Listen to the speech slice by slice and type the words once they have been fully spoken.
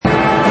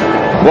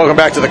Welcome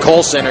back to the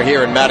Kohl Center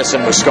here in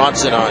Madison,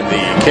 Wisconsin, on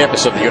the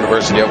campus of the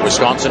University of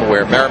Wisconsin,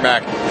 where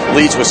Merrimack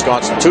leads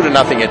Wisconsin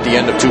 2-0 at the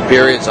end of two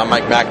periods. I'm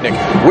Mike Macknick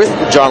with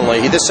John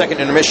Leahy. This second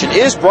intermission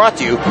is brought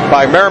to you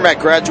by Merrimack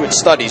Graduate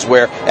Studies,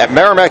 where at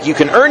Merrimack you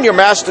can earn your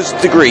master's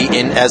degree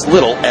in as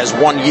little as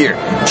 1 year.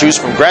 Choose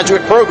from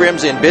graduate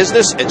programs in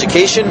business,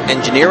 education,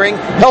 engineering,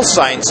 health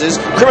sciences,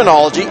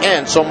 criminology,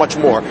 and so much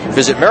more.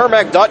 Visit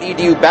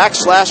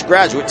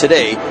merrimack.edu/graduate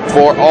today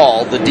for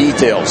all the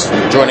details.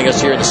 Joining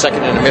us here in the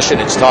second intermission,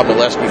 it's Todd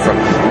Milewski from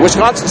the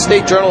Wisconsin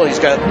State Journal. He's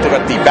got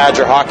the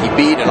Badger Hockey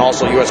Beat and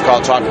also U.S.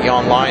 College Hockey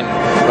Online.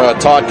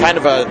 Todd, kind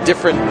of a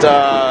different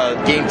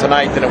game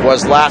tonight than it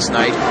was last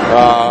night.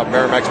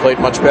 Merrimack's played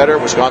much better.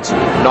 Wisconsin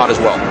not as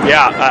well.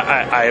 Yeah,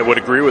 I would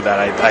agree with that.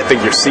 I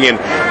think you're seeing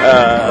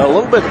a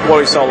little bit what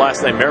we saw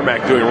last night.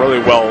 Merrimack doing really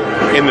well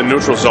in the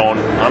neutral zone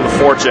on the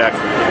forecheck,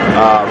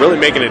 really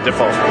making it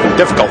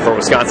difficult for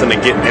Wisconsin to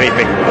get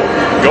anything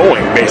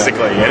going.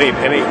 Basically, any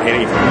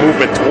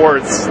movement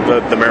towards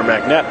the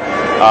Merrimack net.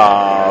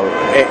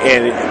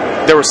 And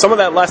there was some of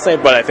that last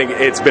night, but I think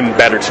it's been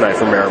better tonight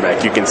for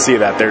Merrimack. You can see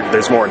that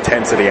there's more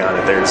intensity on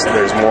it. There's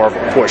more of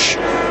a push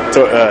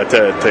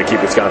to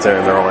keep Wisconsin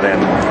in their own end.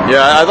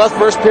 Yeah, I thought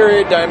first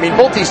period, I mean,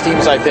 both these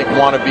teams, I think,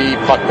 want to be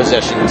puck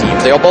possession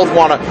teams. They both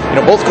want to,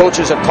 both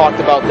coaches have talked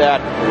about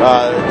that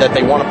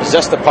they want to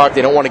possess the puck.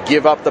 They don't want to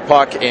give up the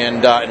puck.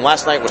 And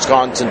last night,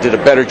 Wisconsin did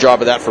a better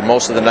job of that for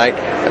most of the night.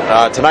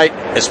 Tonight,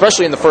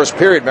 especially in the first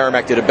period,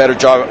 Merrimack did a better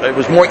job. It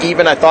was more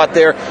even, I thought,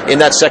 there in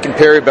that second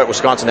period, but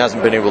Wisconsin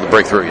hasn't been able to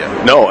break through yet.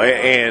 No,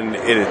 and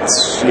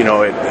it's,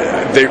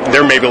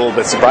 they're maybe a little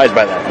bit surprised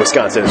by that,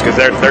 Wisconsin is, because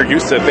they're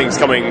used to things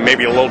coming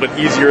maybe a little bit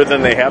easier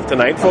than they have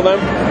tonight for them.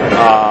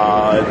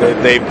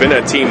 They've been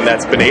a team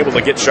that's been able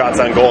to get shots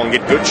on goal and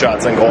get good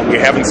shots on goal, and we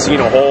haven't seen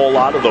a whole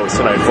lot of those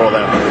tonight for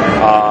them.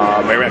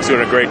 Merrimack's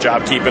doing a great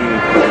job keeping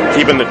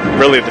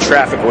the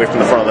traffic away from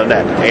the front of the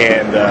net,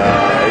 and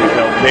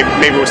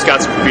maybe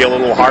Wisconsin could be a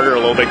little harder, a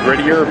little bit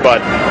grittier,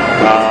 but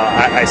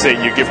I say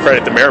you give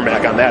credit to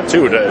Merrimack on that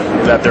too,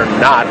 that they're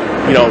not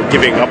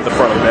giving up the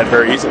front of the net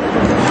very easily.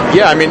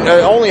 Yeah, I mean,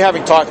 only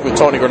having talked with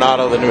Tony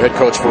Granato, the new head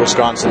coach for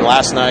Wisconsin,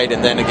 last night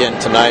and then again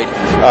tonight,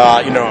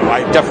 I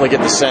definitely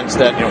get the sense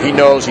that he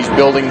knows he's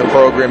building the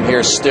program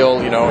here still,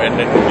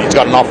 and he's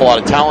got an awful lot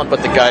of talent,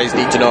 but the guys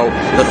need to know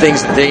the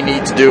things that they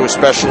need to do,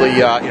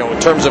 especially in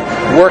terms of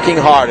working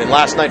hard. And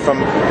last night, from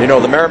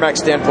the Merrimack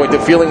standpoint, the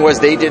feeling was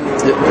they didn't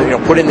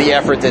put in the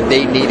effort that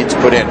they needed to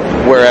put in,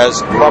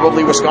 whereas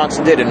probably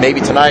Wisconsin did. And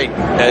maybe tonight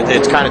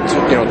it's kind of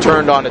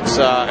turned on its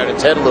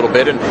head a little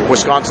bit, and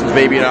Wisconsin's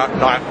maybe not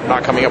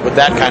coming up with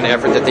that kind of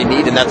effort that they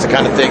need. And that's the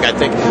kind of thing I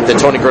think that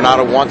Tony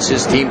Granato wants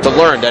his team to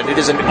learn, that it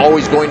isn't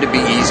always going to be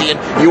easy, and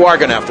you are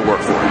going to have to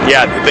work for it.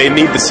 Yeah, they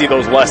need to see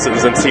those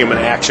lessons and see them in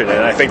action, and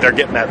I think they're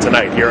getting that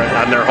tonight here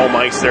on their home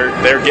ice.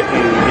 They're getting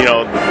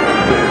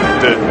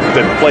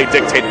the play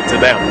dictated to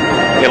them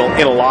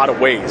in a lot of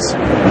ways,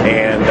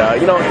 and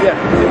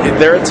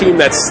they're a team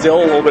that's still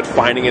a little bit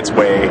finding its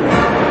way.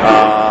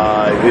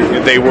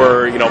 They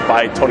were,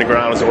 by Tony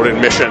Granato's own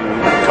admission,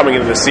 coming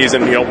into the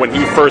season, when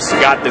he first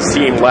got this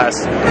team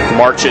last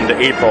March into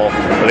April,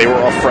 they were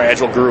a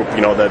fragile group.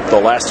 That the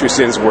last two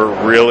seasons were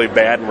really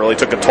bad and really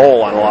took a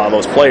toll on a lot of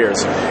those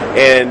players,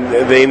 and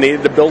they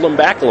needed to build them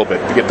back a little bit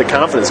to get the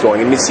confidence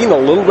going. And you've seen a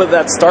little bit of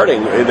that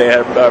starting.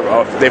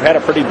 They've had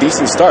a pretty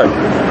decent start,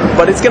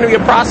 but it's going to be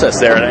a process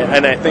there,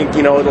 and I think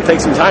it'll take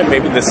some time.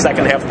 Maybe the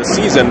second half of the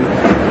season,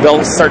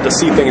 they'll start to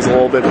see things a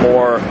little bit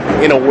more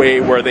in a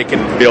way where they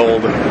can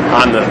build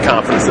on the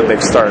confidence that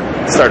they've started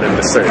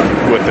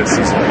with this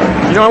season.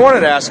 I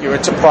wanted to ask you,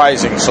 it's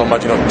surprising so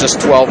much,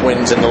 just 12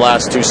 wins in the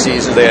last two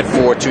seasons. They had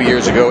 4 2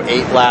 years ago,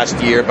 8 last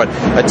year, but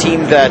a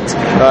team that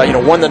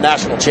won the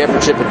national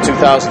championship in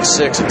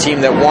 2006, a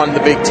team that won the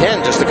Big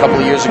Ten just a couple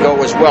of years ago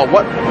as well.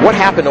 What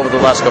happened over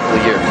the last couple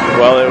of years?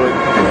 Well,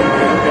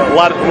 a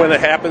lot of, when it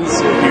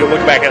happens, you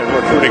look back at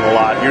recruiting a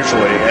lot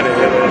usually, and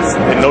it's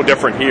no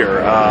different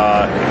here.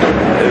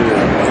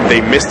 They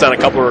missed on a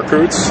couple of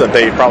recruits that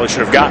they probably should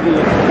have gotten.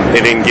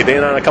 They didn't get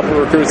in on a couple of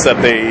recruits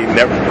that they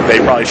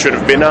probably should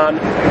have been on,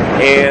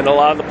 and a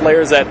lot of the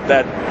players that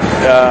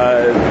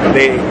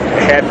they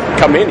had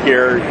come in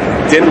here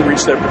didn't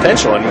reach their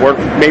potential and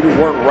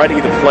weren't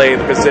ready to play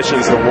the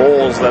positions, the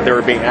roles that they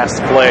were being asked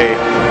to play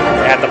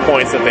at the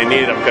points that they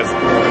needed them. Because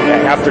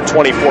after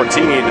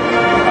 2014,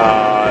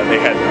 they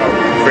had a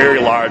very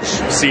large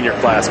senior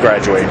class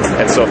graduate,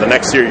 and so the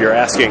next year you're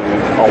asking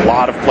a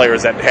lot of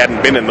players that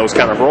hadn't been in those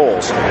kind of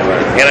roles.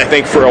 And I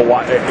think for a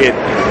while,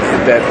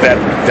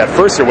 that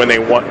first year when they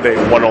won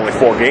only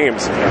 4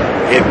 games,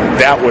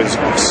 that was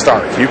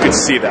stark. You could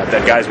see that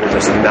guys were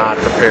just not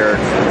prepared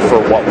for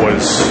what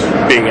was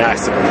being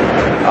asked of them.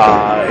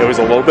 It was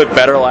a little bit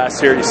better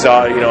last year. You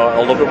saw a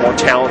little bit more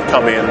talent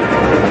come in,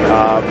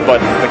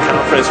 but the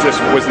confidence just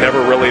was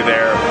never really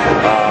there.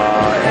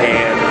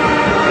 And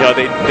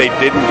they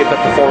didn't get the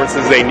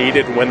performances they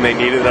needed when they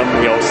needed them.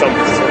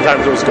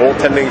 Sometimes it was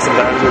goaltending,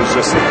 sometimes it was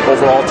just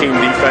overall team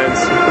defense,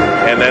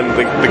 and then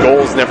the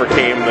goals never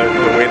came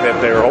the way that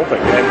they were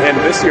hoping. And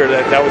this year,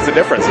 that was the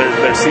difference.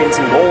 They're seeing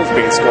some goals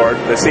being scored.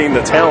 They're seeing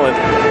the talent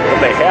that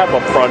they have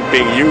up front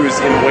being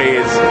used in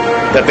ways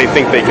that they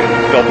think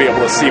they'll be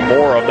able to see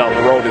more of down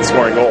the road in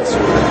scoring goals.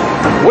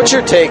 What's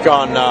your take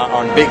on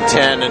Big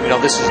Ten? And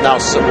this is now,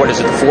 what is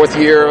it, the fourth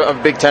year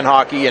of Big Ten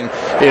hockey? And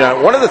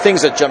one of the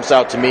things that jumps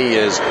out to me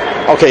is,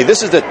 okay,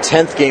 this is the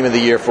 10th game of the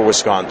year for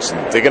Wisconsin.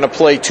 They're going to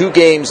play 2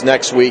 games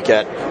next week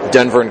at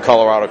Denver and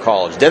Colorado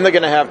College. Then they're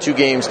going to have 2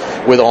 games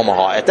with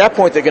Omaha. At that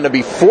point, they're going to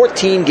be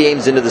 14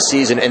 games into the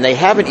season, and they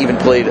haven't even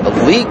played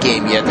a league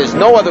game yet. There's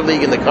no other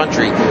league in the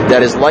country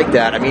that is like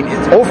that. I mean,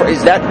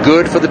 is that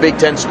good for the Big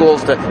Ten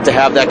schools to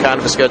have that kind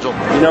of a schedule?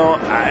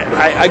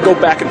 I go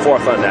back and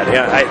forth on that.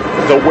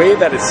 The way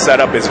that it's set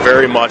up is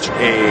very much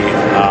a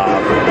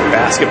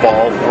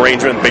basketball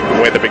arrangement, the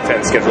way the Big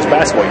Ten schedules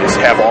basketball. You just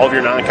have all of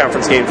your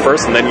non-conference games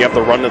first, and then you have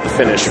the run to the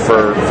finish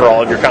for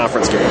all of your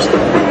conference games.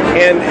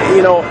 And,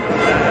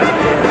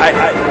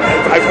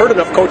 I've heard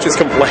enough coaches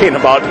complain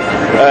about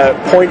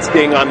points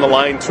being on the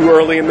line too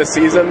early in the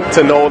season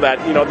to know that,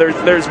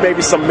 there's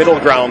maybe some middle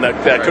ground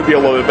that could be a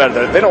little bit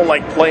better. They don't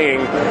like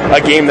playing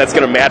a game that's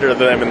going to matter to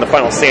them in the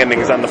final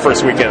standings on the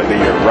first weekend of the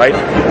year, right?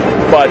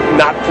 But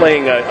not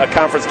playing a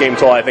conference game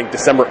until, I think,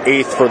 December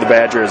 8th for the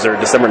Badgers or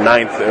December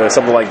 9th,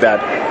 something like that.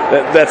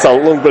 That's a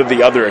little bit of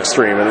the other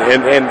extreme.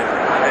 And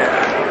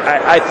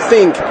I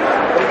think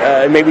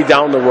maybe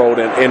down the road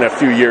in a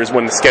few years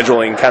when the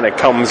scheduling kind of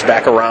comes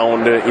back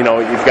around,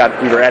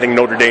 you're adding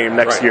Notre Dame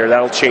next year.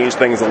 That'll change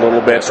things a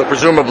little bit. So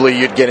presumably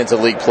you'd get into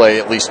league play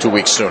at least 2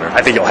 weeks sooner.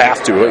 I think you'll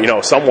have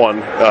to. Someone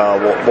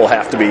will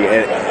have to be.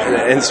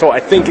 And so I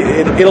think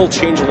it'll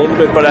change a little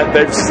bit, but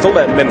there's still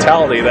that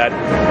mentality that,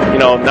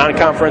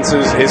 non-conference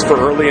is for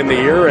early in the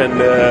year, and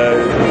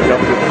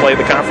play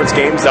the conference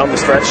games down the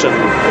stretch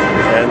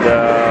and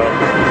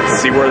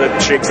see where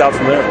that shakes out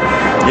from there.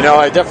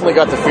 I definitely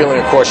got the feeling,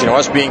 of course,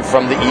 us being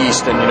from the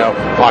East and,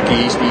 Hockey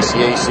East,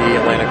 ECAC,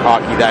 Atlantic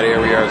Hockey, that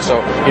area. So,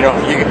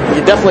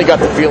 you definitely got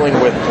the feeling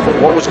with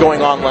what was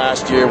going on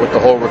last year with the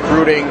whole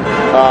recruiting,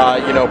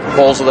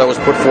 proposal that was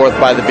put forth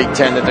by the Big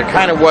Ten, that there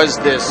kind of was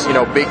this,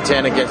 Big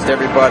Ten against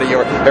everybody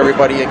or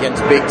everybody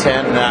against Big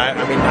Ten.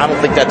 I don't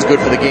think that's good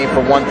for the game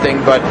for one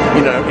thing, but,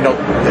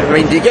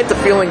 do you get the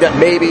feeling that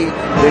maybe,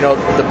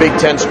 the Big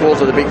Ten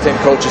schools or the Big Ten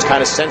coaches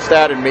kind of sensed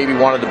that and maybe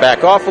wanted to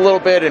back off a little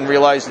bit and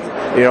realized,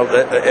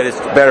 that it's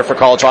better for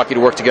college hockey to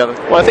work together?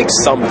 Well, I think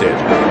some did.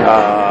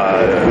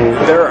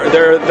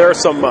 There are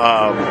some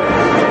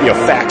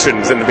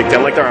factions in the Big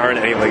Ten, like there are in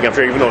any league, I'm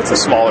sure, even though it's a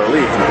smaller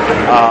league.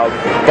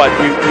 But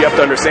you have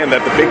to understand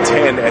that the Big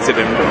Ten, as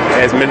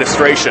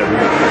administration,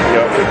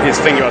 is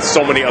thinking about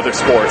so many other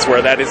sports,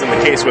 where that isn't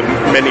the case with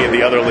many of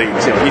the other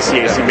leagues.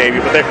 ECAC maybe,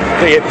 but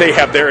they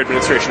have their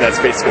administration that's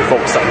basically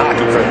focused on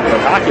hockey for the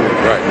hockey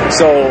league. Right.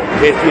 So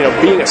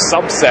being a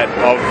subset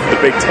of the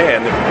Big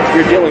Ten,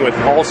 you're dealing with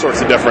all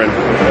sorts of different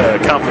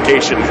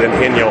complications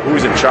and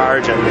who's in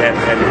charge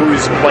and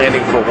who's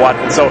planning for what.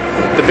 And so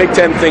the Big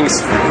Ten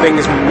thinks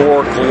things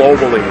more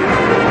globally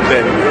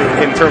than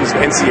in terms of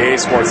NCAA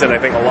sports than I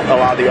think a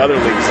lot of the other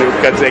leagues do,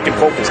 because they can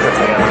focus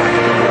quickly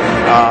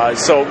on it.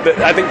 So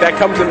I think that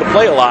comes into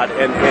play a lot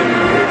and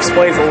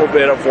explains a little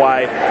bit of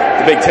why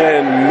the Big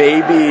Ten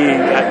maybe,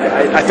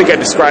 I think I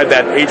described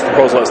that age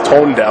proposal as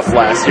tone deaf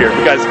last year,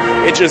 because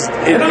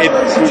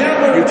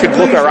you could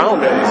look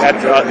around at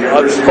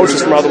other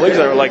coaches from other leagues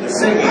and are like,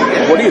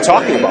 what are you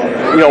talking about?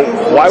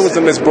 Why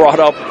wasn't this brought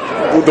up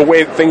the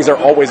way things are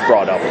always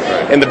brought up?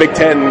 And the Big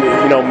Ten,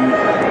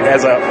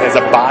 as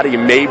a body,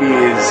 maybe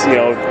is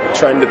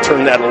trying to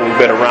turn that a little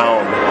bit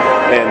around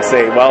and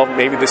say, well,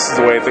 maybe this is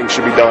the way things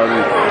should be done,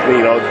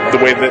 the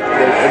way that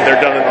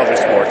they're done in other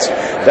sports.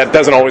 That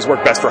doesn't always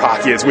work best for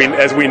hockey, as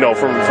we know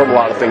from a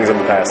lot of things in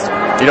the past.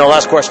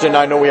 Last question.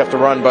 I know we have to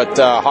run, but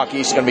Hockey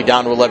East is going to be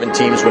down to 11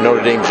 teams when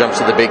Notre Dame jumps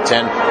to the Big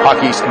Ten.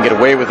 Hockey East can get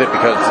away with it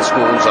because the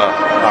schools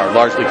are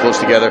largely close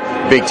together.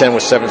 Big Ten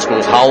with 7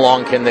 schools. How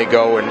long can they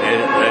go? And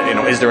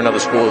is there another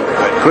school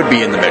that could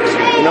be in the mix?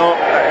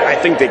 I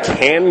think they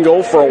can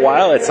go for a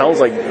while. It sounds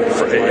like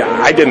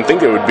I didn't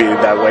think it would be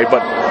that way,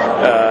 but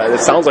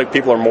it sounds like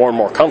people are more and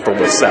more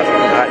comfortable with 7.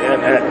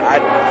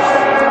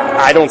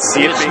 I don't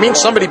see it. It means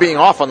somebody being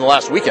off on the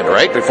last weekend,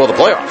 right, before the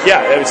playoffs.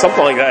 Yeah,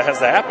 something like that has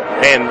to happen.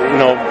 And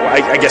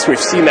I guess we've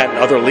seen that in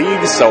other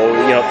leagues, so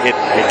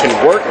it can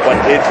work, but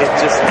it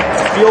just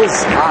feels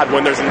odd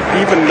when there's an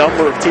even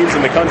number of teams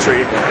in the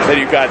country that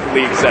you've got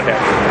leagues that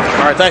happen.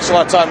 All right, thanks a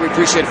lot, Todd. We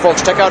appreciate it,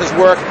 folks. Check out his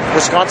work,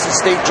 Wisconsin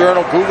State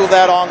Journal. Google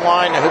that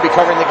online, and he'll be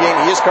covering the game.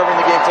 He is covering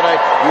the game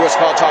tonight. U.S.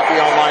 College Hockey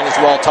Online as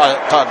well.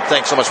 Todd,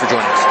 thanks so much for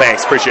joining us.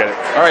 Thanks, appreciate it.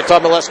 All right,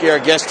 Todd Milewski, our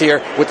guest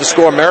here with the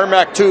score: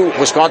 Merrimack 2,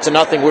 Wisconsin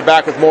 0. We're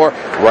back with more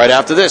right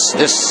after this.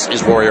 This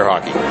is Warrior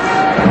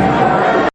Hockey.